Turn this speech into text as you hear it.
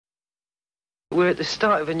We're at the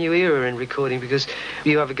start of a new era in recording because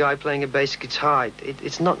you have a guy playing a bass guitar.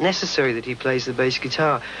 It's not necessary that he plays the bass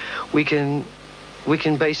guitar. We can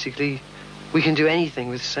basically do anything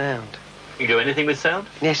with sound. You can do anything with sound?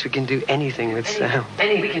 Yes, we can do anything with sound.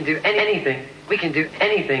 We can do anything. We can do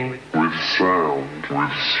anything with sound.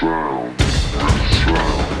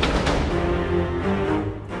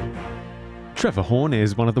 Trevor Horn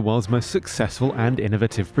is one of the world's most successful and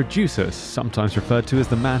innovative producers, sometimes referred to as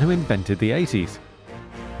the man who invented the 80s.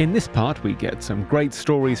 In this part, we get some great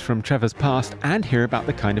stories from Trevor's past and hear about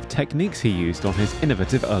the kind of techniques he used on his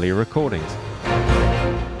innovative earlier recordings.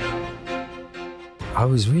 I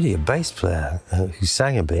was really a bass player who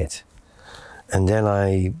sang a bit, and then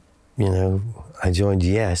I joined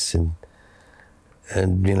Yes, and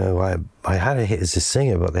I had a hit as a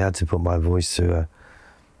singer, but they had to put my voice through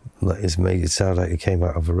it's made it sound like it came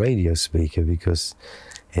out of a radio speaker because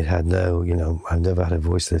it had no, I've never had a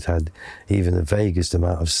voice that had even the vaguest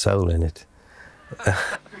amount of soul in it.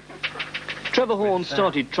 Trevor Horn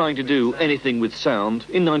started trying to do anything with sound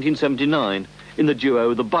in 1979 in the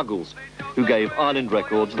duo The Buggles, who gave Island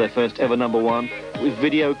Records their first ever #1 with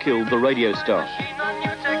Video Killed the Radio Star.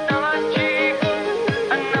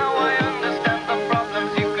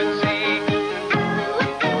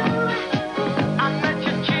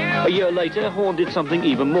 A year later, Horn did something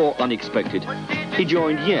even more unexpected. He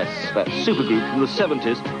joined Yes, that supergroup from the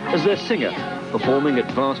 70s, as their singer, performing at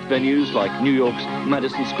vast venues like New York's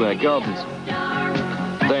Madison Square Gardens.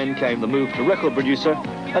 Then came the move to record producer,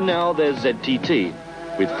 and now there's ZTT,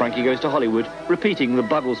 with Frankie Goes to Hollywood repeating the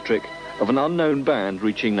Buggles trick of an unknown band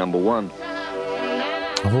reaching #1.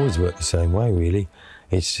 I've always worked the same way, really.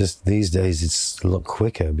 It's just these days it's a lot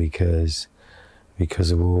quicker because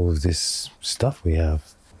of all of this stuff we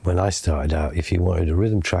have. When I started out, if you wanted a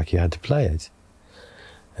rhythm track, you had to play it.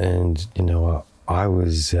 And, I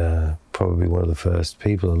was probably one of the first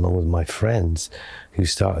people, along with my friends, who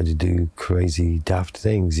started to do crazy, daft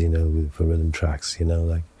things, for rhythm tracks,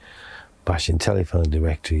 like bashing telephone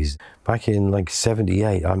directories. Back in,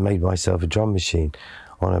 78, I made myself a drum machine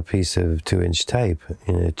on a piece of 2-inch tape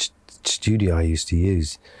in a studio I used to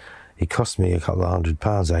use. It cost me a couple of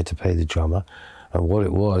 £100. I had to pay the drummer. And what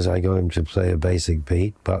it was, I got him to play a basic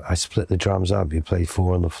beat, but I split the drums up. He played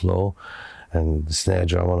 4 on the floor, and the snare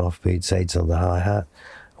drum on offbeats, 8s on the hi-hat,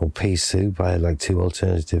 or piece soup. I had 2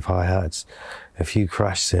 alternative hi-hats, a few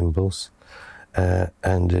crash cymbals,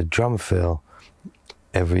 and a drum fill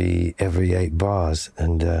every 8 bars.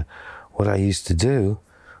 And what I used to do,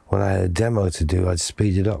 when I had a demo to do, I'd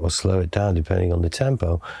speed it up or slow it down depending on the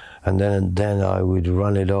tempo, and then I would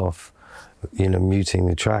run it off, muting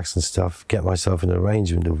the tracks and stuff, get myself an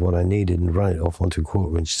arrangement of what I needed and run it off onto a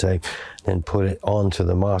 1/4-inch tape, then put it onto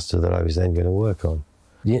the master that I was then going to work on.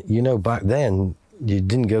 Back then, you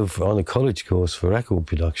didn't go on a college course for record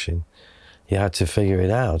production. You had to figure it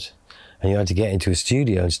out. And you had to get into a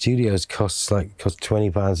studio, and studios cost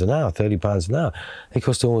 £20 an hour, £30 an hour. They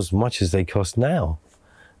cost almost as much as they cost now,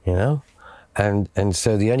 And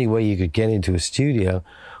so the only way you could get into a studio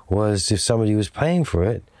was if somebody was paying for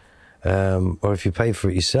it, or if you paid for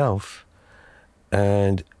it yourself.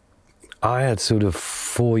 And I had sort of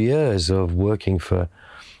 4 years of working for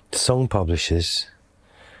song publishers,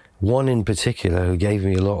 one in particular who gave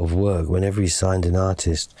me a lot of work. Whenever he signed an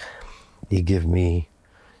artist, he'd give me,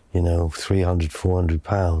 £300,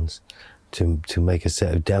 £400 to make a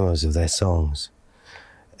set of demos of their songs.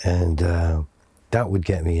 And that would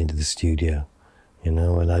get me into the studio.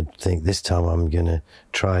 And I'd think, this time I'm going to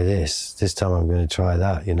try this time I'm going to try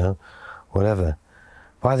that, whatever.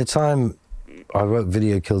 By the time I wrote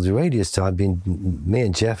Video Killed the Radio Star, me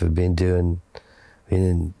and Jeff had been doing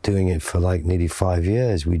it for nearly 5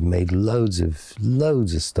 years. We'd made loads of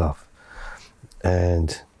stuff.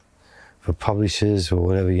 And for publishers or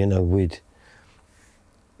whatever, we'd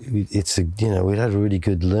had a really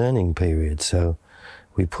good learning period. So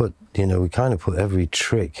we kind of put every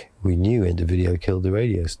trick we knew into Video Killed the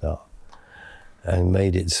Radio Star and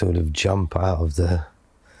made it sort of jump off the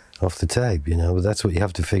tape, but that's what you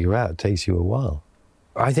have to figure out. It takes you a while.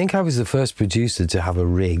 I think I was the first producer to have a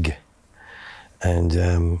rig, and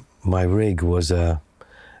my rig was a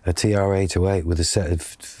TR-808 with a set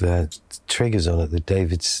of triggers on it that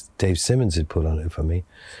Dave Simmons had put on it for me,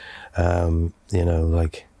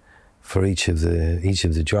 for each of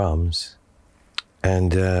the drums.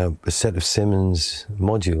 And a set of Simmons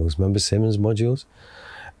modules, remember Simmons modules?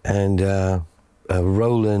 And a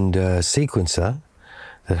Roland sequencer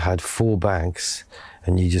that had 4 banks,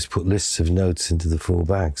 and you just put lists of notes into the 4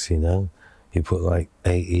 banks, You put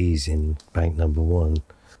 8 E's in bank #1.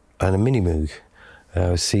 And a Minimoog,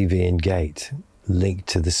 CV and gate, linked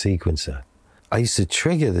to the sequencer. I used to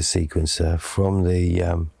trigger the sequencer from the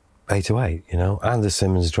 808, you know, and the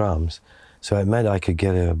Simmons drums. So it meant I could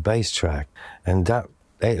get a bass track. And that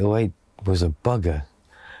 808 was a bugger,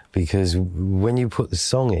 because when you put the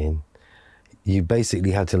song in, you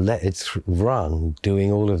basically had to let it run,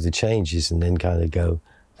 doing all of the changes, and then kind of go,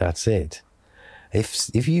 that's it.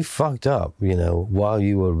 If you fucked up, you know, while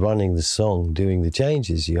you were running the song, doing the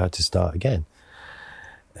changes, you had to start again.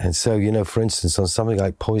 And so, you know, for instance, on something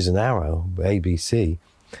like Poison Arrow, ABC,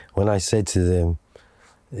 when I said to them,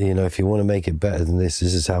 you know, if you want to make it better than this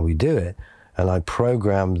is how we do it, and I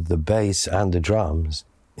programmed the bass and the drums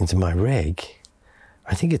into my rig,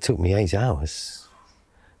 I think it took me 8 hours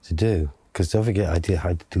to do. Because don't forget, I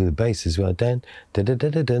had to do the bass as well. Dun, dun, dun,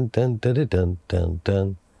 dun, dun, dun, dun, dun, dun,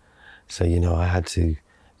 dun. So, you know, I had to,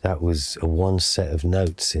 that was one set of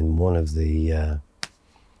notes in one of the,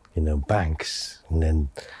 you know, banks. And then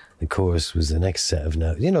the chorus was the next set of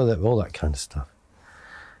notes. You know, all that kind of stuff.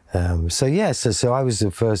 So, yeah, so I was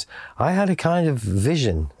the first. I had a kind of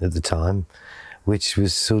vision at the time, which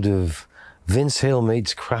was sort of Vince Hill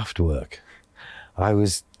meets Kraftwerk.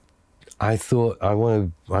 I thought I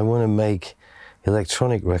want to make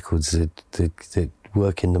electronic records that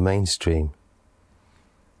work in the mainstream,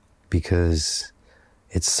 because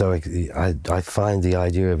it's so, I find the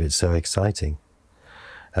idea of it so exciting.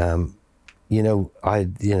 You know, I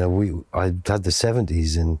had the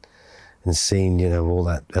 70s and seen, you know, all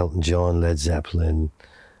that Elton John, Led Zeppelin,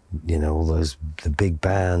 you know, all those, the big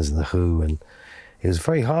bands and the Who, and it was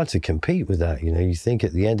very hard to compete with that. You know, you think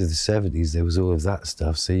at the end of the 70s there was all of that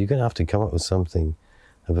stuff, so you're going to have to come up with something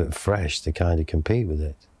a bit fresh to kind of compete with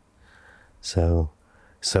it. So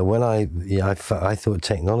when I thought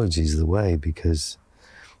technology is the way, because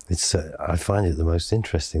it's I find it the most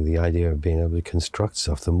interesting, the idea of being able to construct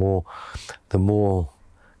stuff. The more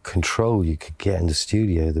control you could get in the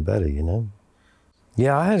studio, the better, you know.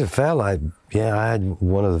 Yeah, I had a Fairlight. Yeah, I had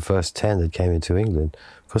one of the first 10 that came into England.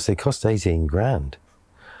 Of course, they cost 18 grand.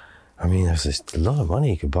 I mean, it was just a lot of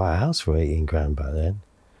money. You could buy a house for 18 grand back then.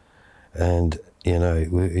 And, you know,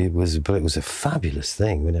 it was a fabulous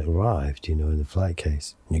thing when it arrived, you know, in the flight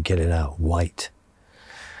case. You get it out white.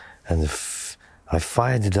 And I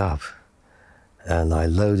fired it up, and I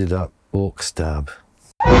loaded up Orc Stab.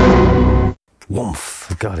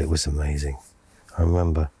 Woomph! God, it was amazing. I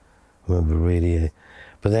remember really.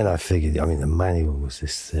 But then I figured, I mean, the manual was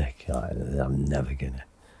this thick. I'm never gonna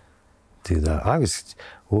do that.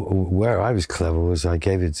 Where I was clever was I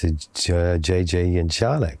gave it to JJ and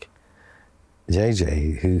Charlek.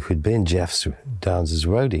 JJ, who had been Jeff Downs'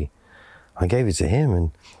 roadie, I gave it to him,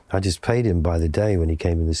 and I just paid him by the day when he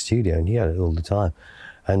came in the studio, and he had it all the time.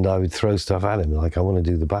 And I would throw stuff at him, like, I want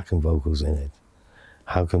to do the backing vocals in it.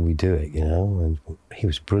 How can we do it, you know? And he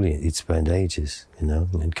was brilliant. He'd spend ages, you know,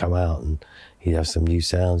 and he'd come out and he'd have some new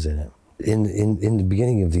sounds in it. In the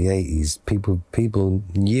beginning of the 80s, people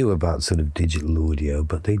knew about sort of digital audio,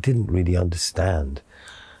 but they didn't really understand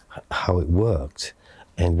how it worked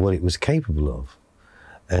and what it was capable of.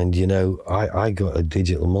 And, you know, I got a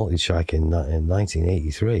digital multi-track in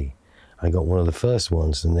 1983. I got one of the first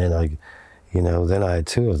ones, and then I had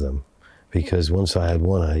two of them. Because once I had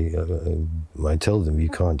one, I told them, you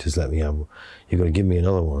can't just let me have one. You've got to give me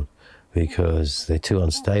another one, because they're too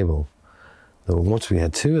unstable. But once we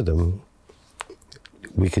had two of them,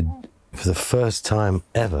 we could, for the first time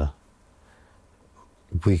ever,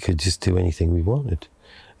 we could just do anything we wanted.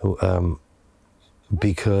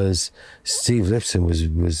 Because Steve Lipson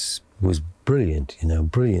was brilliant, you know,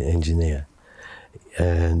 brilliant engineer,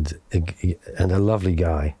 and a lovely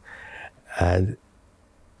guy. And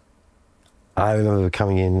I remember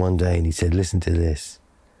coming in one day and he said, listen to this.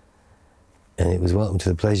 And it was Welcome to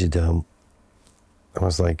the Pleasure Dome. I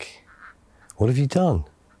was like, what have you done?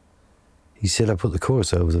 He said, I put the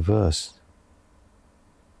chorus over the verse.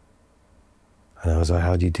 And I was like,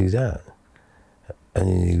 how do you do that?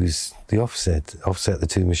 And he was the offset the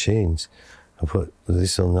two machines. I put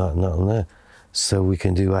this on that and that on there, so we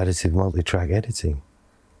can do additive multi-track editing.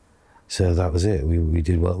 So that was it. We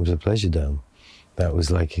did Welcome to the Pleasure Dome. That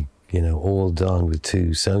was like, you know, all done with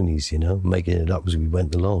two Sonys, you know, making it up as we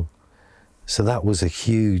went along. So that was a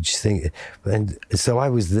huge thing. And so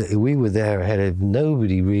we were there ahead of,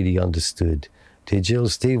 nobody really understood digital.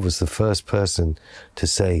 Steve was the first person to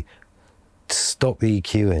say, stop the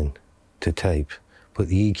EQing to tape, put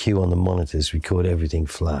the EQ on the monitors, record everything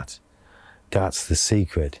flat. That's the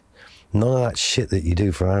secret. None of that shit that you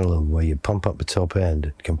do for analog where you pump up the top end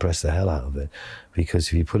and compress the hell out of it. Because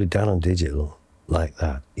if you put it down on digital like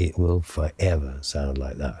that, it will forever sound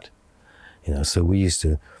like that. You know, so we used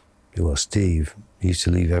to, well, Steve used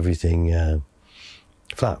to leave everything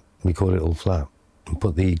flat. record it all flat, and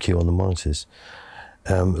put the EQ on the monitors.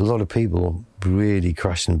 A lot of people really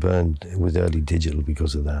crashed and burned with early digital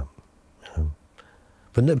because of that.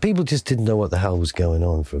 But no, people just didn't know what the hell was going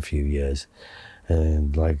on for a few years.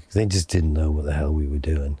 And like, they just didn't know what the hell we were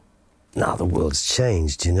doing. Now the world's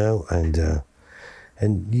changed, you know, and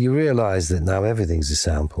you realise that now everything's a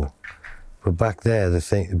sample. But back then, the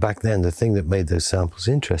thing that made those samples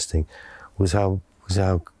interesting was how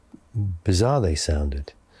bizarre they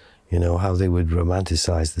sounded. You know, how they would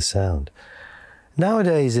romanticize the sound.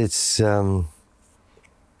 Nowadays, it's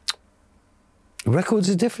records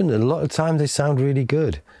are different. A lot of time they sound really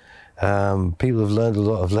good. People have learned a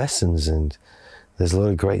lot of lessons, and there's a lot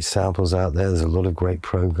of great samples out there. There's a lot of great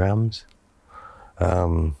programs.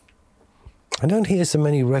 I don't hear so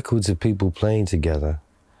many records of people playing together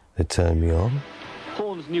that turn me on.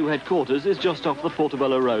 Horn's new headquarters is just off the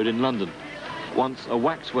Portobello Road in London. Once a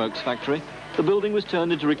waxworks factory, the building was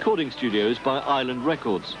turned into recording studios by Island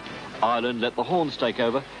Records. Island let the Horns take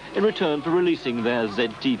over in return for releasing their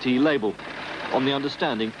ZTT label, on the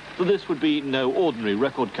understanding that this would be no ordinary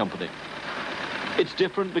record company. It's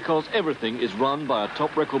different because everything is run by a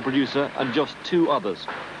top record producer and just 2 others,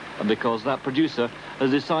 and because that producer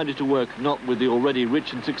has decided to work not with the already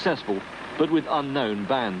rich and successful, but with unknown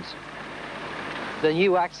bands. The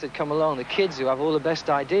new acts that come along, the kids who have all the best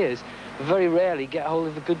ideas, very rarely get hold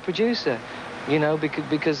of a good producer, you know,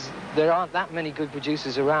 because there aren't that many good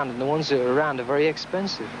producers around, and the ones that are around are very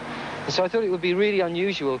expensive. And so I thought it would be really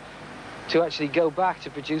unusual to actually go back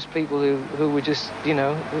to produce people who were just, you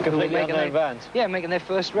know, who were making their bands. Yeah, making their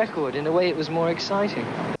first record. In a way, it was more exciting.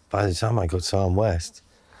 By the time I got to Arm West,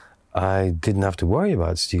 I didn't have to worry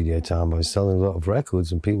about studio time. I was selling a lot of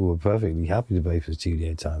records, and people were perfectly happy to pay for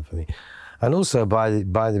studio time for me. And also, by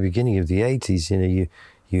the beginning of the 80s, you know,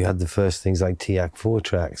 you had the first things like TAC 4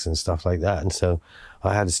 tracks and stuff like that. And so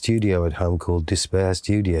I had a studio at home called Despair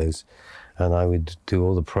Studios, and I would do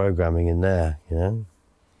all the programming in there, you know.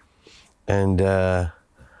 And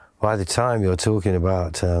by the time you're talking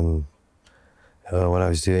about when I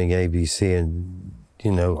was doing ABC, and,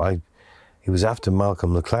 you know, it was after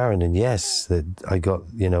Malcolm McLaren and Yes that I got,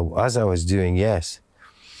 you know, as I was doing Yes,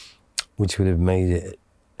 which would have made it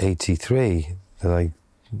 83, that I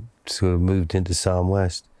sort of moved into Psalm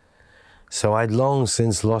West. So I'd long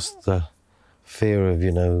since lost the fear of,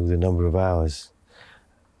 you know, the number of hours.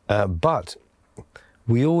 But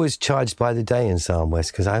we always charged by the day in Psalm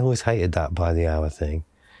West, because I always hated that by the hour thing.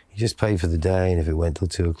 You just pay for the day, and if it went till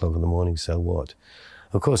 2 o'clock in the morning, so what?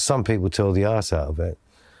 Of course, some people tore the arse out of it.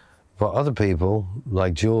 But other people,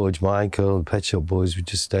 like George, Michael, the Pet Shop Boys, would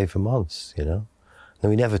just stay for months, you know. And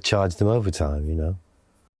we never charged them overtime, you know.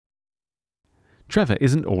 Trevor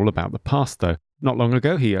isn't all about the past, though. Not long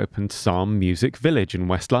ago, he opened Psalm Music Village in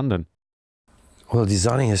West London. Well,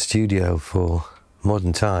 designing a studio for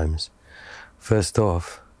modern times, first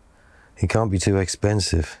off, it can't be too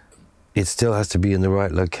expensive. It still has to be in the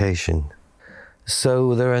right location.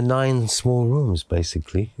 So there are 9 small rooms,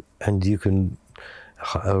 basically, and you can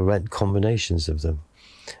rent combinations of them.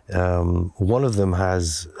 One of them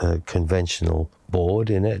has a conventional board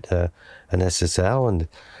in it, an SSL,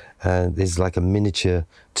 and there's like a miniature.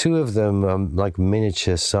 2 of them like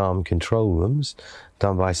miniature Psalm control rooms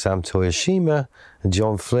done by Sam Toyoshima and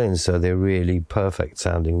John Flynn, so they're really perfect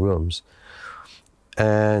sounding rooms.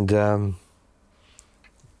 And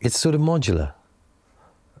it's sort of modular.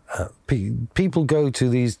 People go to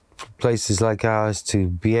these places like ours to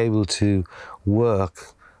be able to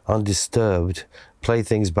work undisturbed, play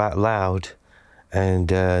things back loud,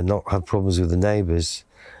 and not have problems with the neighbours,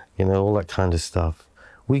 you know, all that kind of stuff.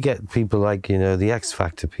 We get people like, you know, the X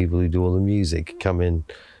Factor people who do all the music come in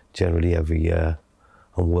generally every year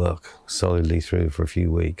and work solidly through for a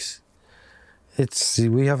few weeks.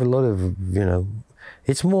 We have a lot of, you know,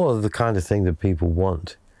 it's more of the kind of thing that people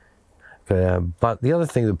want. But the other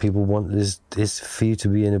thing that people want is for you to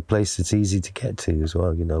be in a place that's easy to get to as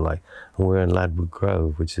well, you know, like, and we're in Ladwood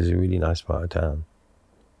Grove, which is a really nice part of town.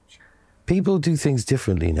 People do things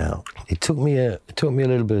differently now. It took me a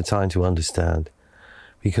little bit of time to understand,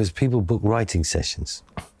 because people book writing sessions.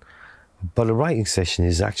 But a writing session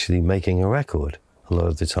is actually making a record a lot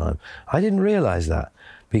of the time. I didn't realize that,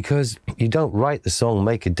 because you don't write the song,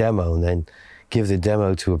 make a demo, and then give the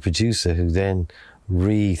demo to a producer who then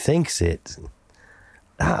rethinks it.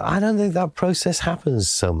 I don't think that process happens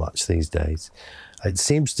so much these days. It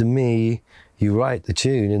seems to me you write the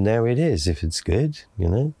tune and there it is, if it's good, you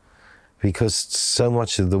know? Because so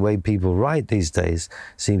much of the way people write these days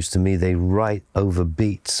seems to me they write over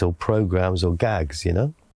beats or programs or gags, you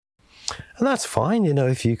know? And that's fine, you know,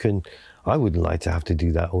 if you can. I wouldn't like to have to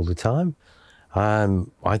do that all the time.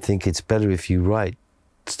 I think it's better if you write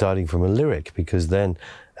starting from a lyric, because then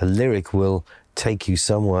a lyric will take you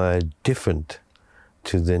somewhere different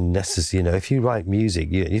to the necessary. You know, if you write music,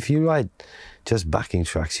 if you write just backing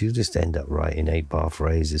tracks, you just end up writing 8-bar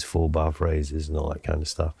phrases, 4-bar phrases, and all that kind of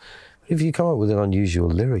stuff. But if you come up with an unusual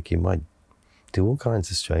lyric, you might do all kinds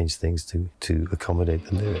of strange things to accommodate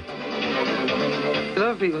the lyric. A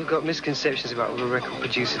lot of people have got misconceptions about what a record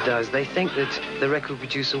producer does. They think that the record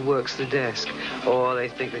producer works the desk, or they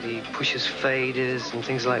think that he pushes faders and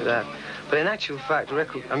things like that. But in actual fact,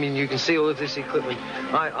 I mean, you can see all of this equipment.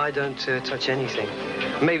 I don't touch anything.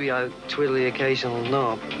 Maybe I twiddle the occasional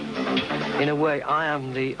knob. In a way, I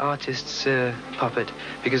am the artist's puppet,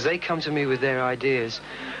 because they come to me with their ideas,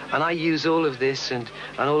 and I use all of this and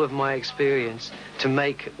all of my experience to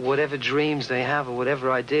make whatever dreams they have or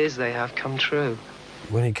whatever ideas they have come true.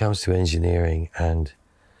 When it comes to engineering and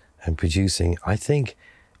producing, I think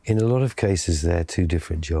in a lot of cases they're two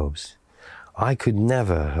different jobs. I could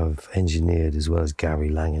never have engineered as well as Gary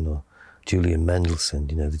Langen or Julian Mendelssohn,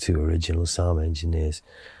 you know, the two original Psalm engineers.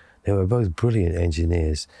 They were both brilliant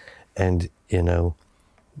engineers. And, you know,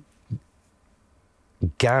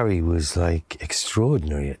 Gary was like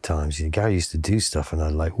extraordinary at times. You know, Gary used to do stuff and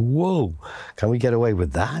I'm like, whoa, can we get away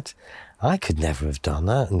with that? I could never have done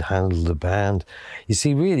that and handled the band. You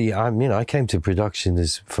see, really, I came to production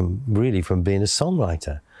from being a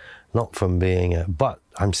songwriter, not from being but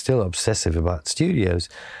I'm still obsessive about studios,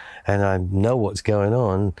 and I know what's going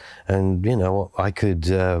on. And, you know, I could,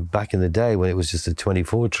 back in the day when it was just a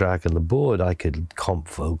 24 track on the board, I could comp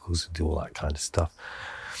vocals and do all that kind of stuff.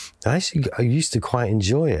 I used to quite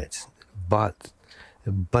enjoy it, but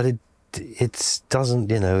it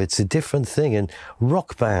doesn't, you know, it's a different thing. And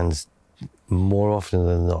rock bands more often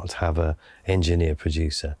than not have a engineer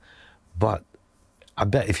producer, but I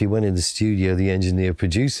bet if you went in the studio, the engineer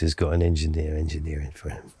producer's got an engineer engineering for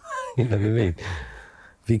him. You know what I mean?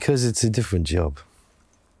 Because it's a different job.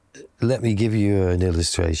 Let me give you an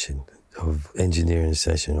illustration of engineering a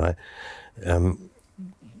session, right?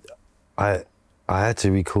 I had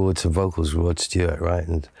to record some vocals with Rod Stewart, right?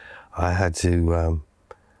 And I had to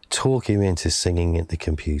talk him into singing at the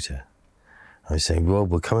computer. I was saying, Rod,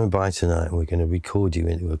 we're coming by tonight and we're going to record you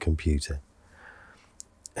into a computer.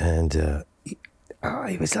 And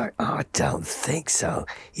he was like, oh, I don't think so.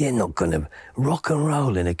 You're not going to rock and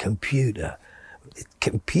roll in a computer.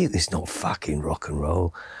 Computer's not fucking rock and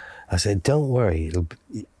roll. I said, don't worry,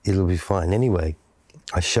 it'll be fine. Anyway,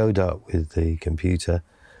 I showed up with the computer.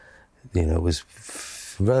 You know, it was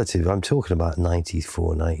relative. I'm talking about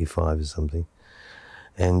 94, 95 or something.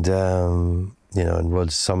 And, you know, in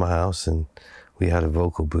Rod's summer house, and we had a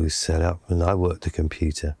vocal booth set up, and I worked the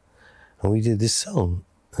computer. And we did this song.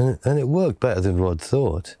 And it worked better than Rod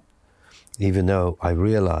thought, even though I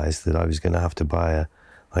realized that I was going to have to buy a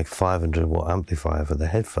 500-watt amplifier for the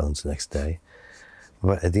headphones next day.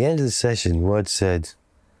 But at the end of the session, Rod said,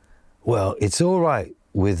 well, it's all right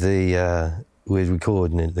with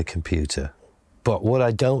recording at the computer, but what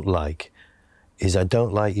I don't like is I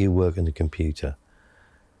don't like you working the computer.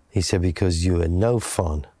 He said, because you are no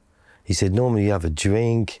fun. He said, normally you have a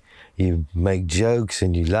drink, you make jokes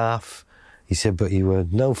and you laugh. He said, but you were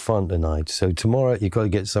no fun tonight, so tomorrow you've got to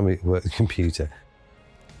get somebody to work the computer.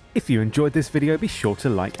 If you enjoyed this video, be sure to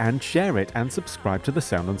like and share it, and subscribe to the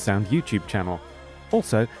Sound on Sound YouTube channel.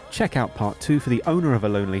 Also, check out part 2 for the Owner of a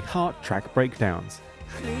Lonely Heart track breakdowns.